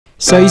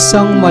Sa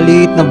isang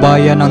maliit na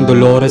bayan ng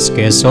Dolores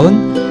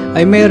Quezon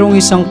ay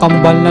mayroong isang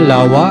kambal na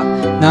lawa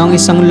na ang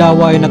isang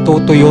lawa ay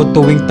natutuyo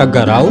tuwing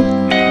tag-araw.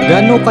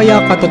 Gaano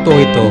kaya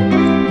katotoo ito?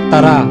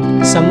 Tara,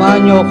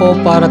 samahan niyo ako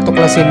para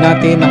tuklasin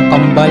natin ang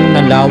kambal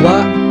na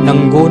lawa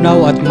ng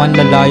Gunao at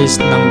Manlalayes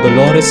ng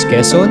Dolores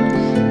Quezon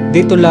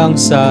dito lang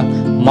sa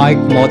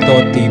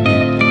Mykmoto TV.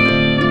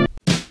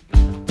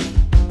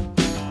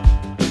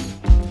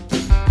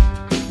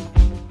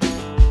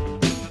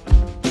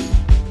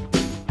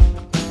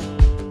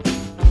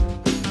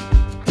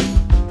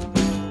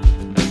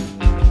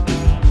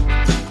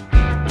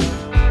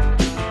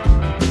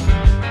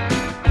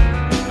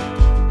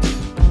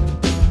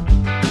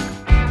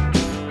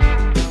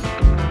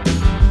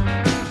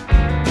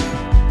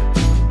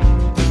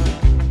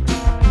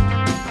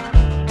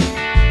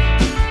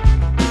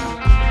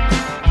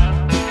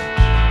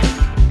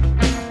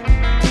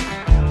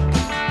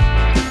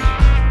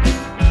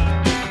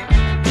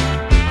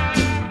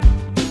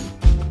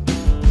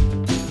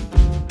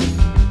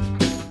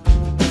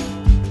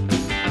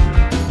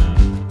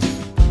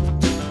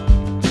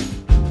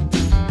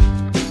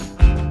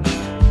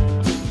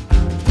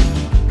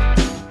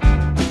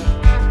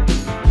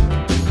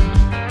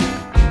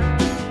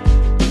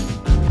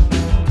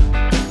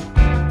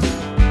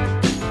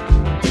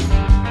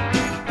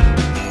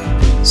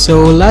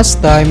 So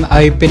last time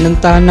ay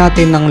pinuntahan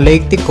natin ng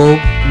Lake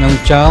Gunao ng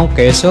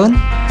Quezon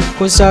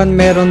kung saan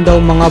meron daw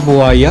mga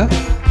buhaya,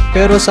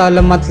 pero sa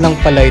alamat lang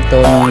pala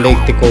ito ng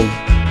Lake Gunao,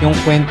 yung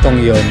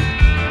kwentong yon.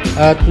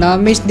 At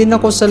na-miss din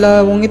ako sa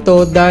lawang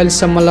ito dahil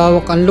sa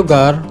malawak ang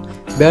lugar,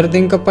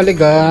 berdeng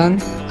kapaligiran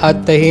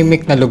at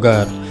tahimik na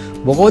lugar.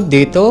 Bukod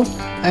dito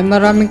ay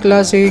maraming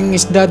klaseng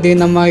isda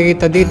din na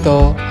makikita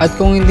dito, at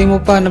kung hindi mo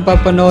pa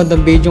napapanood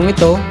ang video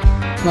ito,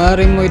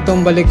 maaari mo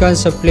itong balikan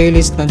sa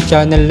playlist ng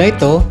channel na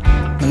ito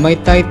na may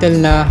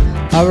title na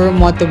Our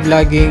Moto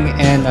Vlogging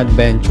and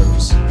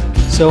Adventures.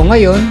 So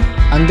ngayon,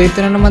 andito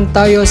na naman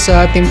tayo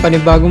sa ating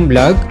panibagong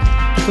vlog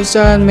kung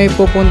saan may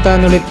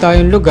pupuntahan ulit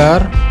tayong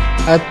lugar,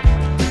 at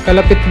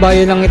kalapit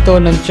bayan lang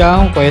ito ng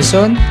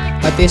Quezon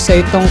at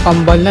isa itong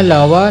kambal na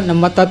lawa na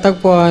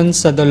matatagpuan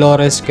sa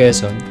Dolores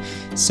Quezon.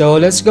 So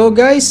let's go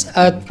guys,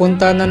 at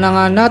punta na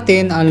nga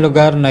natin ang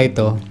lugar na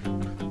ito.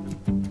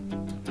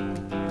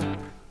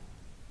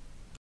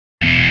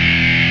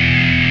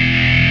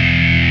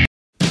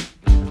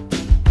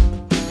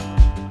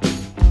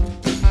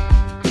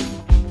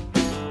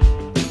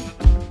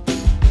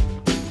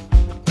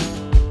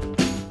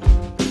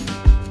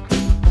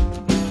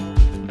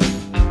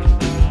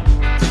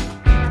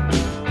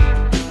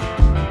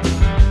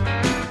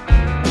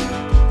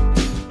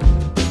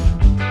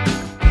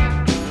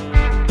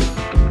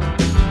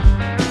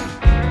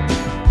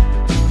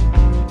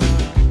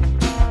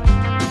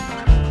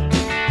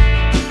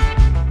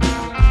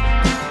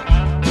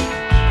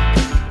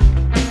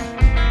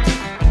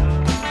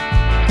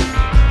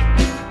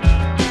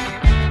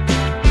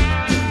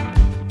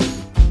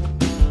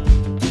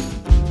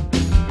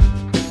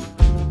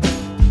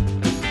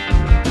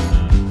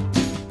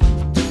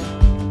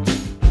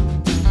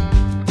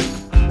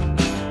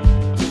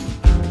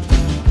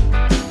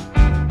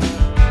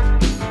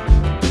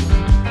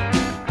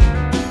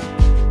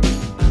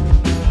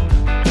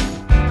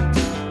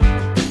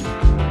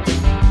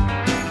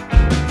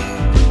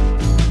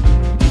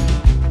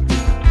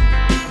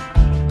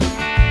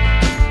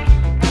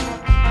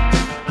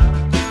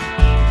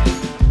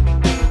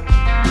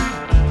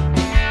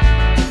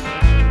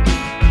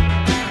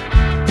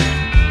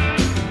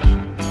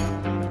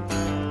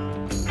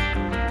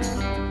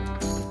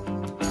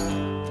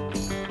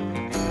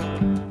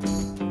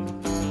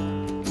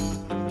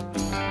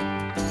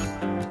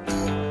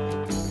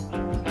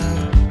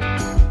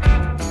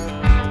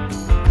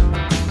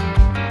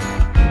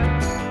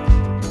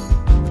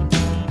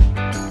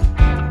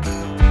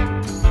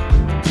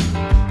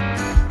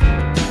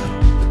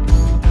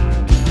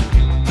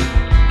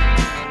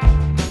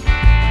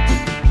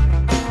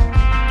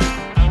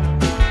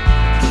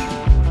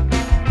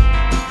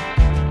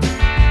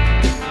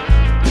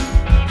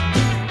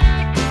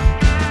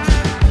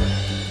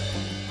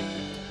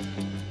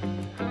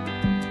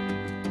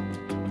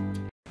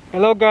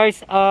 Hello guys,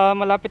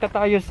 malapit na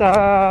tayo sa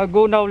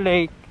Gunao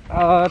Lake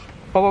at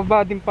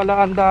pababa din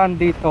pala ang daan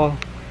dito.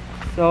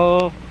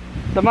 So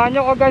samahan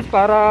nyo ko guys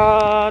para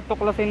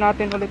tuklasin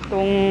natin ulit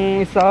itong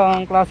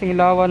isang klaseng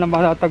lawa na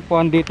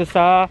matatagpuan dito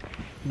sa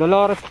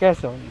Dolores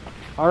Quezon.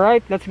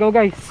 Alright, let's go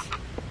guys.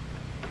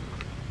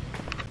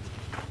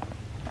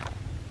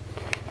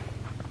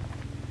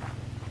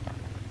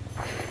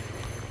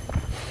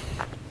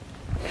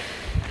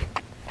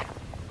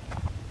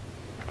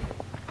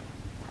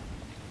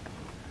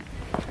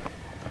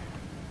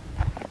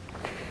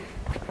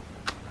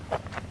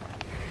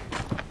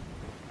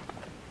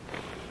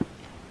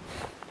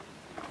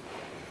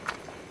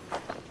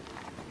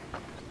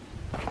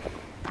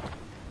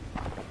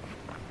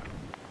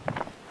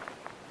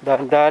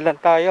 Dahan-dahan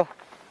tayo.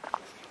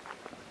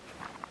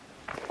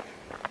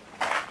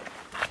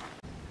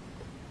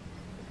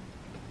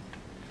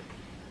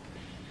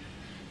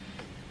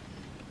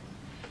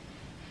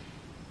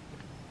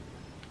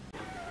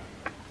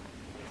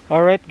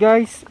 Alright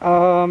guys,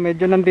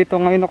 medyo nandito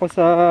ngayon ako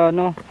sa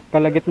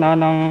kalagitnaan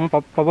ng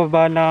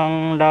pababa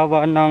ng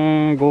lawa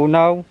ng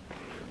Gunao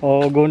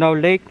o Gunao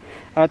Lake.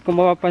 At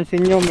kung mapapansin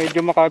nyo,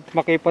 medyo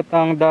makipot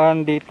ang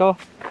daan dito.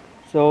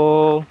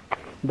 So,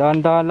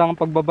 daan-daan lang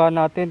ang pagbaba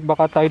natin,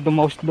 baka tayo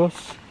dumausdos.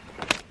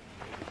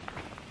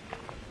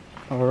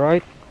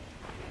 Alright.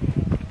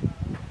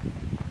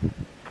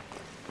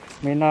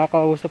 May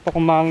nakakausap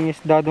akong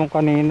mangingisda doon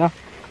kanina.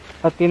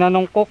 At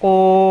tinanong ko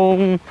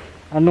kung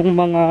anong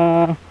mga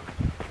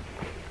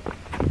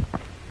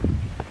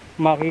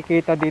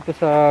makikita dito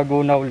sa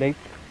Gunao Lake.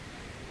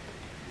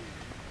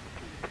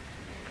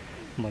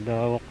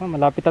 Malawak na,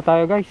 malapit na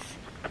tayo guys.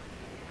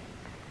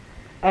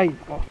 Ay,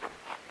 oh.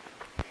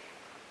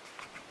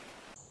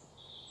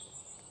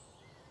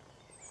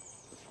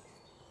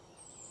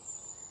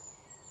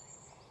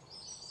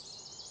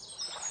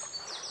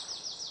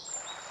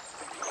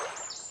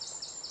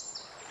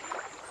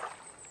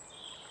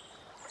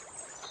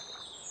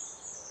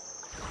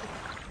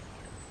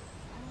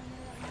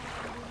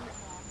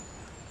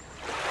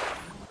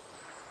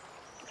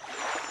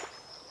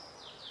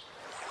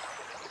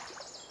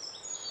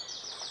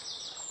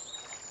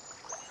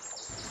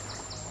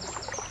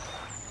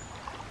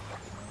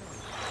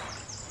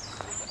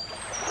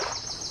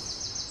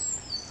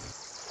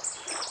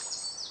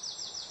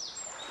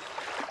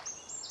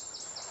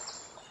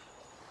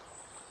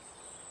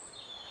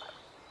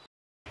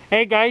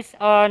 Hey guys,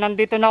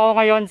 nandito na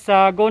ako ngayon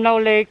sa Gunao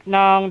Lake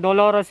ng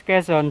Dolores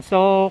Quezon.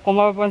 So kung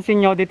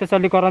mapapansin nyo dito sa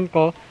likuran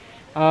ko,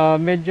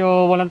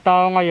 medyo walang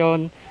tao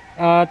ngayon.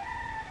 At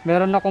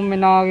meron akong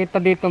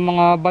nakakita dito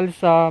mga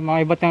balsa,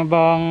 mga iba't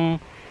ibang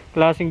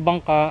klaseng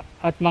bangka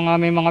at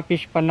may mga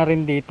fish pan na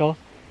rin dito.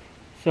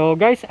 So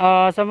guys,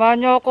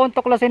 samahan nyo ako,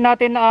 tuklasin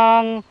natin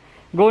ang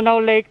Gunao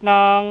Lake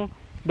ng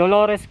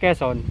Dolores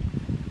Quezon.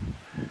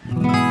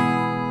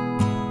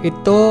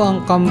 Ito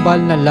ang kambal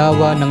na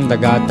lawa ng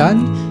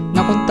dagatan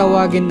na kung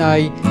tawagin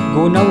ay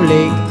Gunao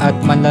Lake at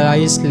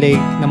Manlalayes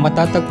Lake na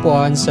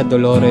matatagpuan sa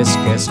Dolores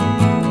Quezon.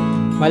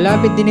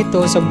 Malapit din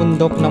ito sa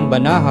bundok ng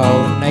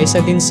Banahaw na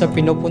isa din sa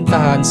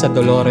pinupuntahan sa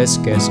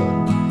Dolores Quezon.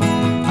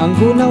 Ang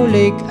Gunao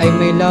Lake ay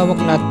may lawak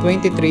na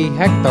 23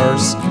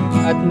 hectares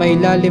at may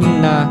lalim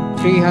na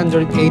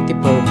 384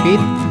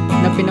 feet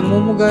na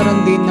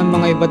pinamumugaran din ng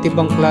mga iba't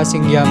ibang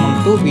klaseng yamang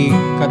tubig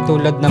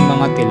katulad ng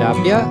mga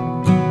tilapia,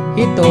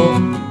 hito,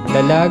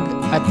 dalag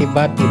at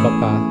iba't iba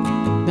pa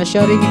na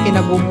siya rin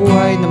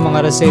ikinabubuhay ng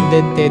mga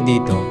residente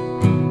dito.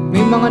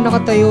 May mga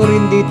nakatayo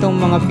rin ditong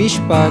mga fish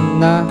pan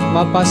na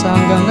mapasa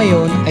hanggang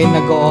ngayon ay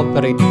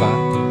nag-ooperate pa.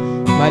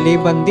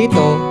 Maliban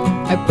dito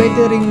ay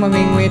pwede ring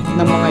mamingwit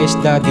ng mga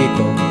isda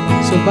dito.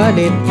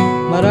 Subalit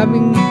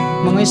maraming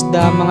mga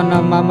isda mga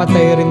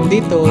namamatay rin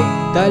dito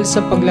dahil sa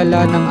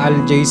paglala ng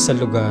algae sa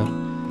lugar.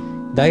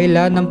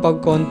 Dahilan ng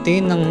pagkonti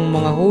ng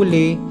mga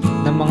huli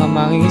ng mga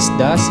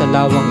mangingisda sa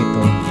lawang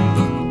ito.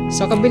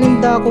 Sa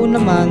kabilang dako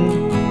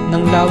naman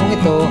ng lawang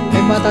ito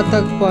ay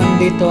matatagpuan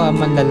dito ang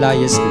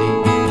Manlalayes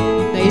Lake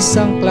na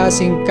isang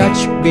klaseng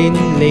catch bin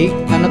lake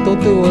na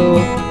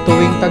natutuyo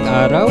tuwing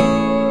tag-araw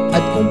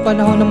at kung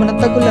panahon naman ng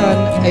tag-ulan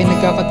ay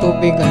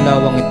nagkakatubig ang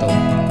lawang ito.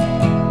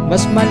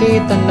 Mas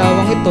maliit ang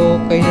lawang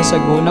ito kaysa sa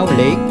Gunao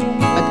Lake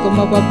at kung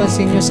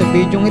mapapansin nyo sa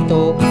bidyong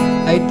ito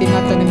ay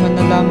tinataniman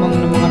na lamang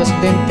ng mga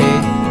residente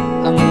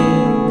ang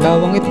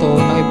lawang ito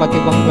ng iba't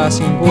ibang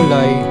klaseng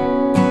gulay.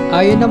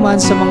 Ayon naman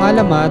sa mga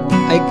alamat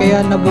ay kaya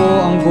nabuo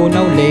ang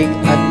Gunao Lake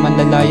at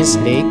Manlalayes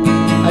Lake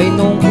ay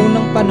noong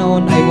unang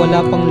panahon ay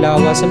wala pang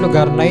lawa sa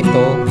lugar na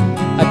ito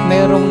at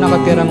mayroong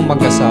nakatirang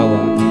mag-asawa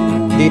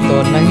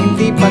dito na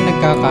hindi pa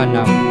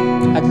nagkakanak.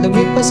 At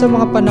lumipas sa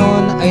mga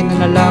panahon ay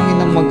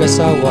nanalangin ng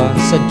mag-asawa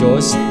sa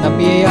Diyos na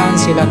biyayaan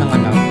sila ng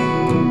anak.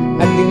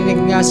 At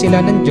dininig nga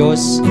sila ng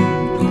Diyos,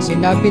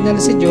 sinabi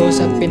nila si Diyos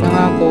at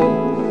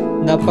pinangako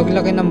na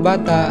paglaki ng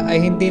bata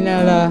ay hindi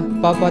nila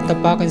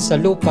papatapakin sa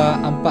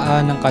lupa ang paa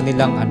ng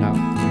kanilang anak.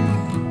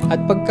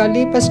 At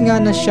pagkalipas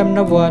nga ng 9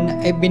 na buwan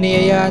ay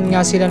biniyayaan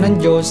nga sila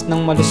ng Diyos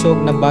ng malusog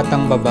na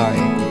batang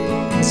babae.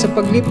 At sa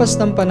paglipas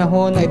ng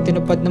panahon ay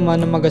tinupad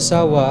naman ng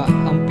mag-asawa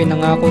ang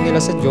pinangako nila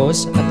sa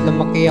Diyos at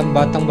lumaki ang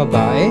batang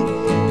babae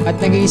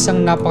at naging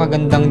isang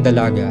napakagandang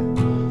dalaga.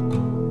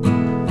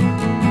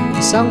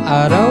 Isang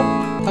araw,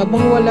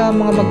 habang wala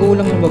ang mga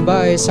magulang ng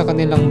babae sa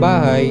kanilang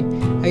bahay,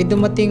 ay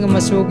dumating ang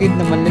masugid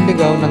na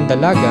manliligaw ng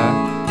dalaga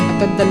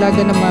at ang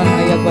dalaga naman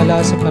ay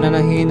abala sa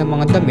pananahi ng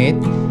mga damit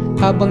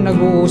habang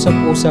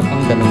nag-uusap-usap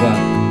ang dalawa.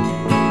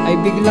 Ay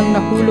biglang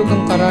nahulog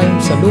ang karayom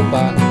sa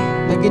lupa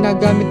na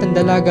ginagamit ng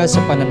dalaga sa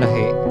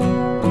pananahi.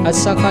 At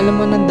sa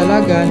kalaman ng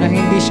dalaga na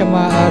hindi siya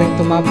maaaring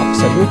tumapak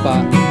sa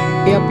lupa,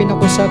 kaya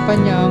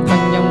pinakusapan niya ang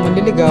kanyang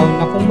manliligaw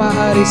na kung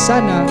maaari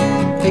sana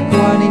ay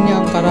kuhanin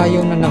niya ang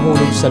karayom na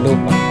nahulog sa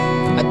lupa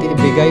at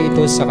ibigay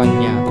ito sa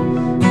kanya.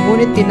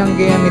 Ngunit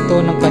tinanggihan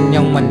ito ng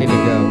kanyang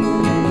manliligaw.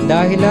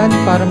 Dahilan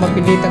para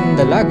mapilitan ng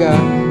dalaga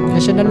na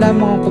siya na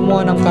lamang ang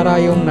kumuha ng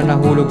karayong na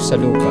nahulog sa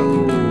lupa.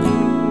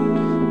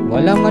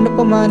 Walang ano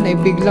paman ay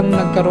biglang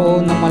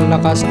nagkaroon ng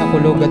malakas na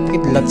kulog at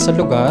kidlat sa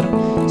lugar,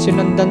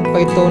 sinundan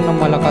pa ito ng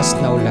malakas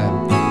na ulan.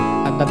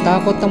 At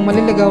natakot ang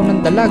maliligaw ng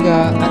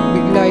dalaga at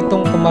bigla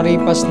itong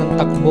kumaripas ng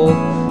takbo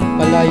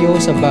palayo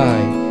sa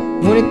bahay.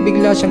 Ngunit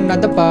bigla siyang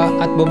nadapa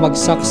at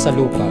bumagsak sa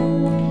lupa.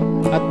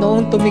 At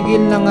noong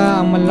tumigil na nga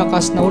ang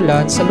malakas na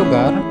ulan sa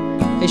lugar,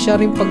 ay siya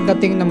rin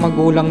pagdating ng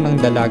magulang ng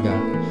dalaga.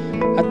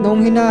 At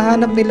noong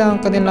hinahanap nila ang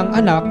kanilang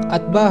anak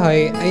at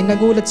bahay ay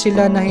nagulat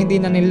sila na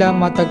hindi na nila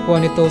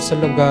matagpuan ito sa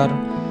lugar.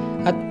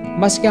 At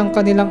maski ang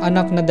kanilang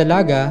anak na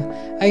dalaga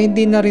ay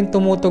hindi na rin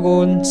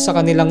tumutugon sa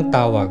kanilang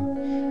tawag.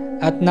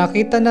 At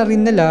nakita na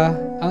rin nila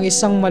ang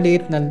isang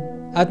maliit na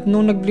at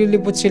nung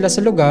naglilibot sila sa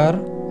lugar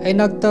ay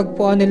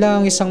nagtagpuan nila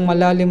ang isang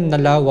malalim na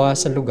lawa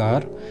sa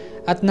lugar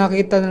at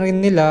nakita na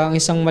rin nila ang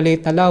isang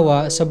maliit na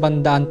lawa sa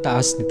bandang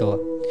taas nito.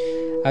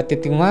 At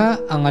ito nga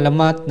ang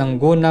alamat ng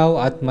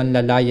Gunao at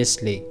Manlalayes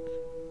Lake.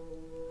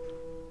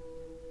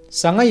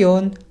 Sa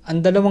ngayon, ang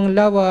dalawang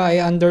lawa ay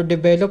under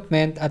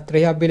development at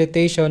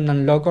rehabilitation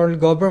ng local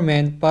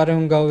government para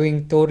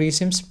gawing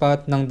tourism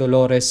spot ng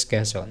Dolores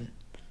Quezon.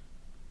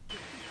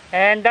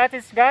 And that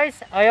is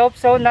guys, I hope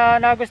so na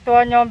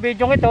nagustuhan nyo ang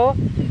video ito.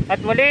 At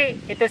muli,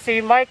 ito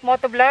si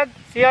Mykmoto Vlog.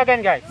 See you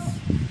again guys.